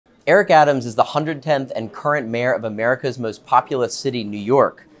Eric Adams is the 110th and current mayor of America's most populous city, New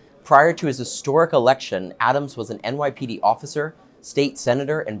York. Prior to his historic election, Adams was an NYPD officer, state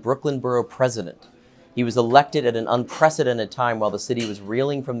senator, and Brooklyn borough president. He was elected at an unprecedented time while the city was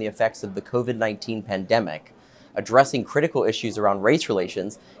reeling from the effects of the COVID-19 pandemic, addressing critical issues around race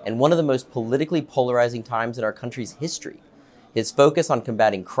relations, and one of the most politically polarizing times in our country's history. His focus on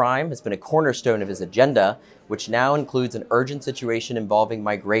combating crime has been a cornerstone of his agenda, which now includes an urgent situation involving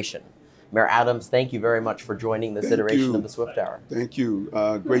migration. Mayor Adams, thank you very much for joining this iteration of the Swift Hour. Thank you.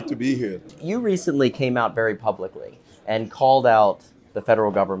 Great to be here. You recently came out very publicly and called out the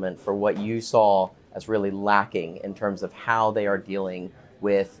federal government for what you saw as really lacking in terms of how they are dealing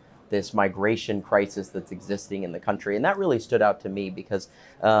with this migration crisis that's existing in the country. And that really stood out to me because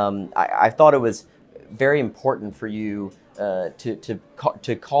I thought it was very important for you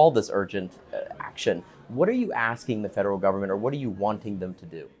to call this urgent action. What are you asking the federal government, or what are you wanting them to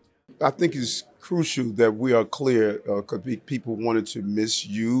do? I think it's crucial that we are clear, because people wanted to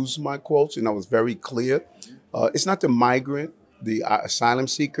misuse my quotes, and I was very clear. It's not the migrant, the asylum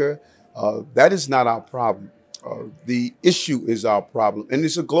seeker. That is not our problem. The issue is our problem, and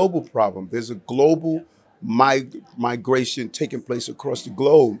it's a global problem. There's a global migration taking place across the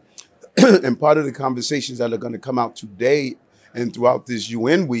globe. And part of the conversations that are going to come out today and throughout this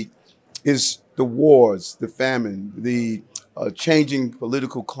UN week is the wars, the famine, the changing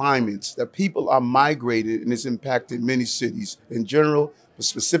political climates, that people are migrated, and it's impacted many cities in general, but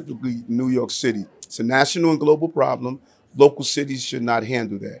specifically New York City. It's a national and global problem. Local cities should not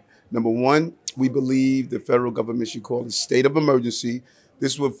handle that. Number one, we believe the federal government should call a state of emergency.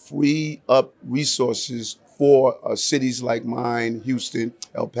 This would free up resources for cities like mine, Houston,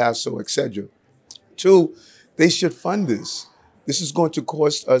 El Paso, etc. Two, they should fund this. This is going to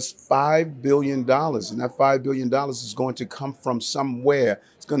cost us $5 billion, and that $5 billion is going to come from somewhere.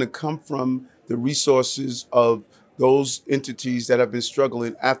 It's going to come from the resources of those entities that have been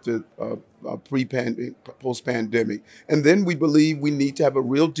struggling after post-pandemic. And then we believe we need to have a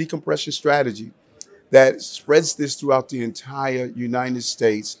real decompression strategy that spreads this throughout the entire United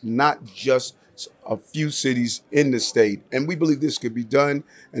States, not just a few cities in the state. And we believe this could be done.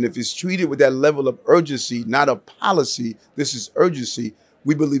 And if it's treated with that level of urgency, not a policy, this is urgency,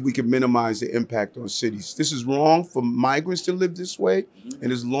 we believe we can minimize the impact on cities. This is wrong for migrants to live this way,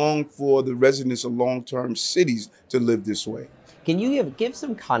 and it's wrong for the residents of long-term cities to live this way. Can you give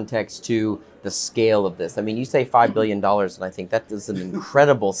some context to the scale of this? I mean, you say $5 billion, and I think that is an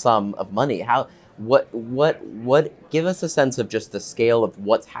incredible sum of money. Give us a sense of just the scale of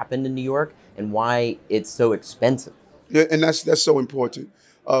what's happened in New York and why it's so expensive. Yeah, and that's so important.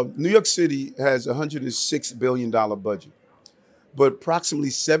 New York City has a $106 billion budget, but approximately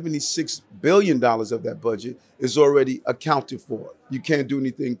 $76 billion of that budget is already accounted for. You can't do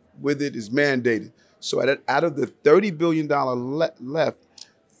anything with it, it's mandated. So out of the $30 billion left,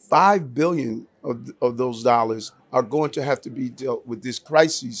 $5 billion of those dollars are going to have to be dealt with this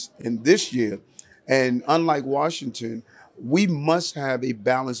crisis in this year. And unlike Washington, we must have a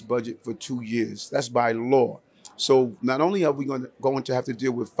balanced budget for 2 years. That's by law. So not only are we going to have to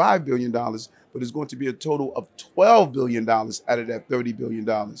deal with $5 billion, but it's going to be a total of $12 billion out of that $30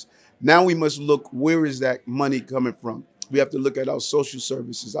 billion. Now we must look, where is that money coming from? We have to look at our social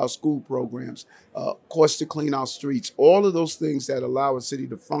services, our school programs, costs to clean our streets, all of those things that allow a city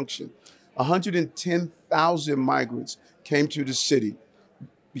to function. 110,000 migrants came to the city.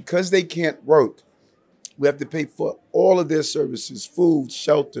 Because they can't work, we have to pay for all of their services: food,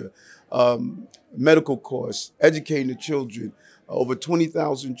 shelter, medical costs, educating the children. Over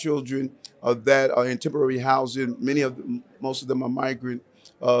 20,000 children that are in temporary housing. Most of them are migrant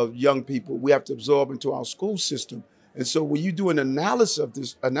young people. We have to absorb into our school system. And so when you do an analysis of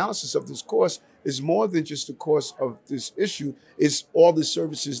this cost, it's more than just the cost of this issue. It's all the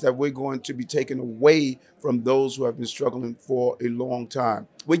services that we're going to be taking away from those who have been struggling for a long time.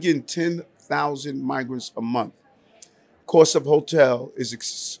 We're getting 10,000 migrants a month. Cost of hotel is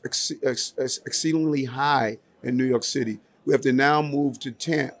exceedingly high in New York City. We have to now move to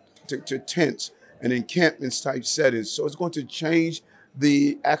tents and encampments type settings. So it's going to change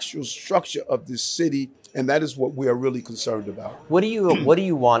the actual structure of this city, and that is what we are really concerned about. What do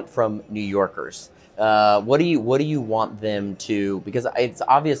you want from New Yorkers? What do you want them to? Because it's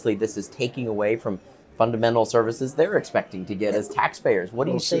obviously this is taking away from fundamental services they're expecting to get as taxpayers. What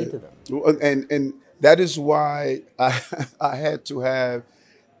do you say to them? And that is why I had to have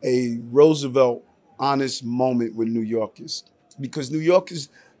a Roosevelt honest moment with New Yorkers, because New Yorkers,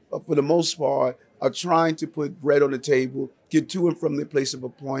 for the most part, are trying to put bread on the table, get to and from their place of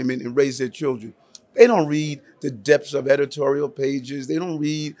employment, and raise their children. They don't read the depths of editorial pages. They don't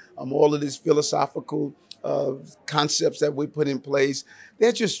read all of these philosophical concepts that we put in place.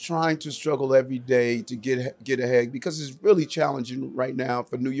 They're just trying to struggle every day to get ahead because it's really challenging right now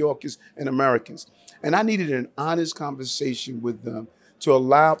for New Yorkers and Americans. And I needed an honest conversation with them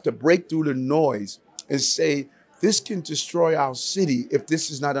to break through the noise and say, this can destroy our city if this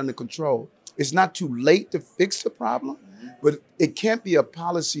is not under control. It's not too late to fix the problem, but it can't be a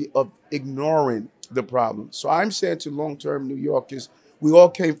policy of ignoring the problem. So I'm saying to long-term New Yorkers, we all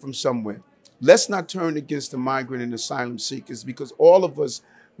came from somewhere. Let's not turn against the migrant and asylum seekers because all of us,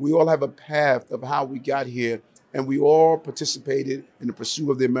 we all have a path of how we got here and we all participated in the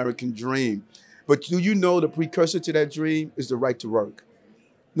pursuit of the American dream. But do you know the precursor to that dream is the right to work?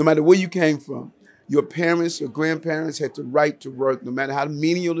 No matter where you came from, your parents, your grandparents had the right to work. No matter how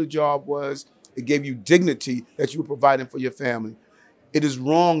menial the job was, it gave you dignity that you were providing for your family. It is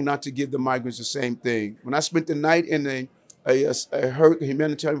wrong not to give the migrants the same thing. When I spent the night in a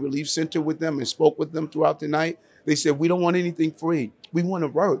humanitarian relief center with them and spoke with them throughout the night, they said, we don't want anything free. We want to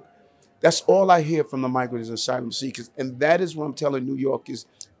work. That's all I hear from the migrants and asylum seekers. And that is what I'm telling New Yorkers.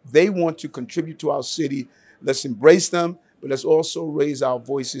 They want to contribute to our city. Let's embrace them, but let's also raise our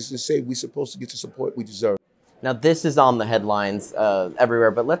voices and say we're supposed to get the support we deserve. Now, this is on the headlines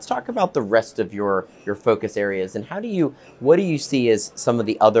everywhere, but let's talk about the rest of your focus areas. And what do you see as some of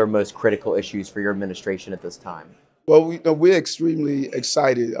the other most critical issues for your administration at this time? Well, we're extremely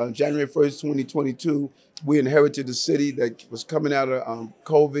excited. January 1st, 2022, we inherited a city that was coming out of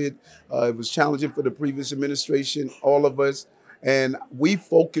COVID. It was challenging for the previous administration, all of us. And we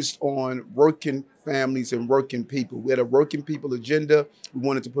focused on working families and working people. We had a working people agenda. We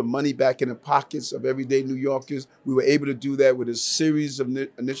wanted to put money back in the pockets of everyday New Yorkers. We were able to do that with a series of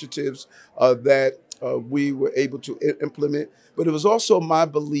initiatives that we were able to implement. But it was also my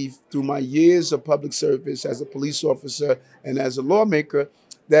belief through my years of public service as a police officer and as a lawmaker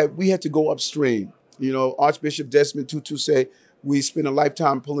that we had to go upstream. You know, Archbishop Desmond Tutu said, we spend a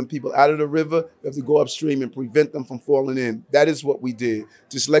lifetime pulling people out of the river. We have to go upstream and prevent them from falling in. That is what we did.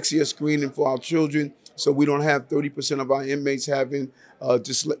 Dyslexia screening for our children, so we don't have 30% of our inmates having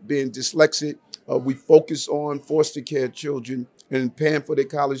being dyslexic. We focus on foster care children and paying for their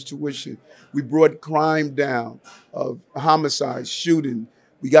college tuition. We brought crime down, homicides, shooting.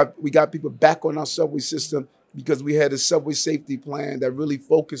 We got people back on our subway system because we had a subway safety plan that really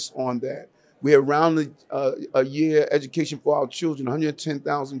focused on that. We had around a year education for our children.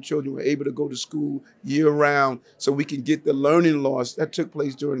 110,000 children were able to go to school year round so we can get the learning loss that took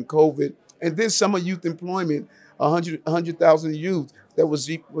place during COVID. And then summer youth employment, 100,000 youth, that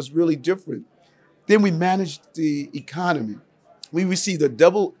was really different. Then we managed the economy. We received a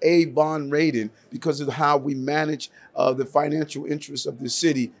AA bond rating because of how we manage the financial interests of the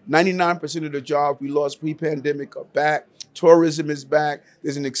city. 99% of the jobs we lost pre-pandemic are back. Tourism is back.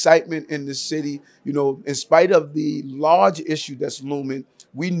 There's an excitement in the city. You know, in spite of the large issue that's looming,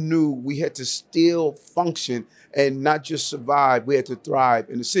 we knew we had to still function and not just survive. We had to thrive,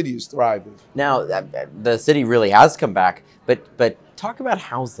 and the city is thriving. Now, the city really has come back, but talk about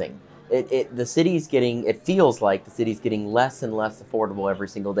housing. The city's getting, it feels like the city's getting less and less affordable every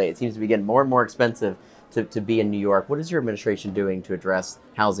single day. It seems to be getting more and more expensive to be in New York. What is your administration doing to address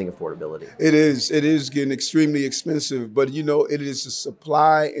housing affordability? It is getting extremely expensive, but you know, it is a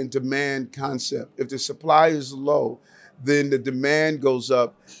supply and demand concept. If the supply is low, then the demand goes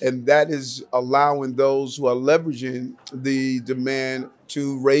up, and that is allowing those who are leveraging the demand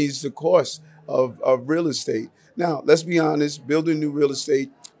to raise the cost of real estate. Now, let's be honest, building new real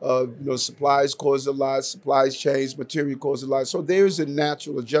estate, you know, supplies cause a lot, supplies change, material cause a lot. So there is a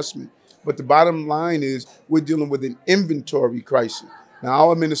natural adjustment. But the bottom line is we're dealing with an inventory crisis. Now,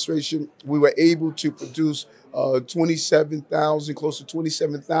 our administration, we were able to produce 27,000, close to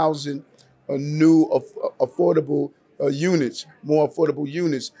 27,000 new affordable units, more affordable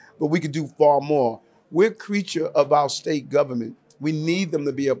units, but we could do far more. We're a creature of our state government. We need them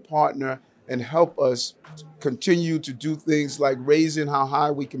to be a partner and help us continue to do things like raising how high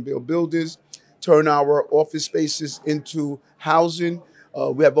we can build buildings, turn our office spaces into housing.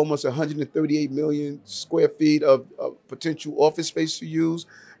 We have almost 138 million square feet of potential office space to use,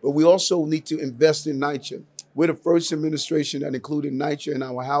 but we also need to invest in NYCHA. We're the first administration that included NYCHA in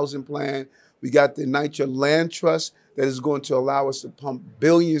our housing plan. We got the NYCHA Land Trust that is going to allow us to pump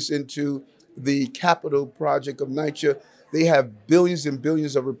billions into the capital project of NYCHA. They have billions and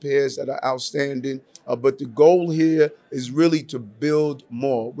billions of repairs that are outstanding, but the goal here is really to build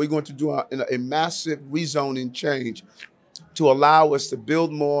more. We're going to do a massive rezoning change to allow us to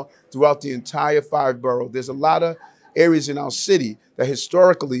build more throughout the entire 5 boroughs. There's a lot of areas in our city that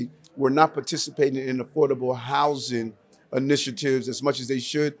historically were not participating in affordable housing initiatives as much as they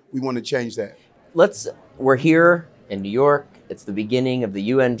should. We want to change that. We're here in New York. It's the beginning of the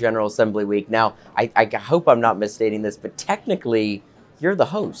UN General Assembly week. Now, I hope I'm not misstating this, but technically, you're the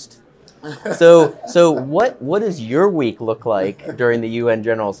host. So what does your week look like during the UN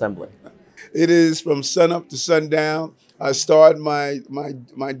General Assembly? It is from sunup to sundown. I start my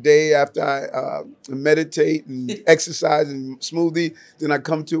day after I meditate and exercise and smoothie. Then I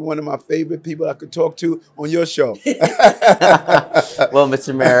come to one of my favorite people I could talk to on your show. Well,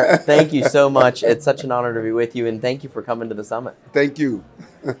 Mr. Mayor, thank you so much. It's such an honor to be with you, and thank you for coming to the summit. Thank you.